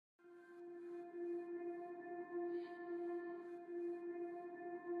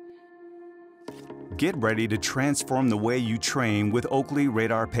Get ready to transform the way you train with Oakley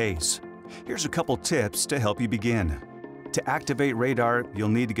Radar Pace. Here's a couple tips to help you begin. To activate radar, you'll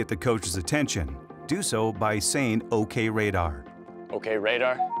need to get the coach's attention. Do so by saying, "Okay, radar." Okay,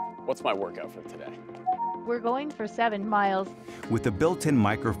 radar, what's my workout for today? We're going for 7 miles. With the built-in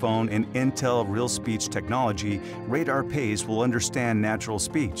microphone and Intel Real Speech technology, Radar Pace will understand natural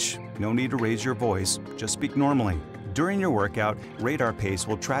speech. No need to raise your voice, just speak normally. During your workout, Radar Pace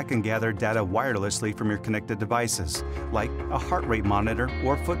will track and gather data wirelessly from your connected devices, like a heart rate monitor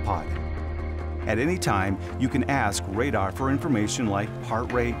or footpod. At any time, you can ask Radar for information like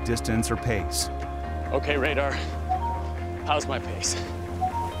heart rate, distance, or pace. Okay, radar, how's my pace?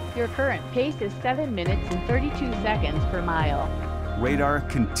 Your current pace is 7 minutes and 32 seconds per mile. Radar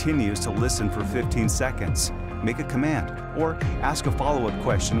continues to listen for 15 seconds. Make a command or ask a follow-up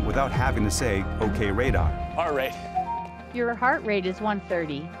question without having to say, "Okay, radar." Heart rate. Your heart rate is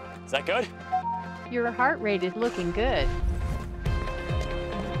 130. Is that good? Your heart rate is looking good.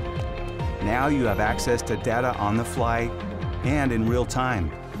 Now you have access to data on the fly and in real time.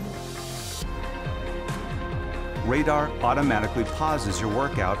 Radar automatically pauses your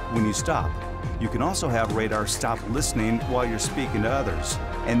workout when you stop. You can also have Radar stop listening while you're speaking to others,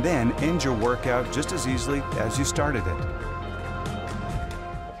 and then end your workout just as easily as you started it.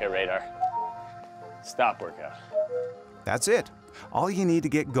 Okay, radar, stop workout. That's it. All you need to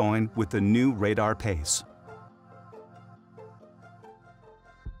get going with the new Radar Pace.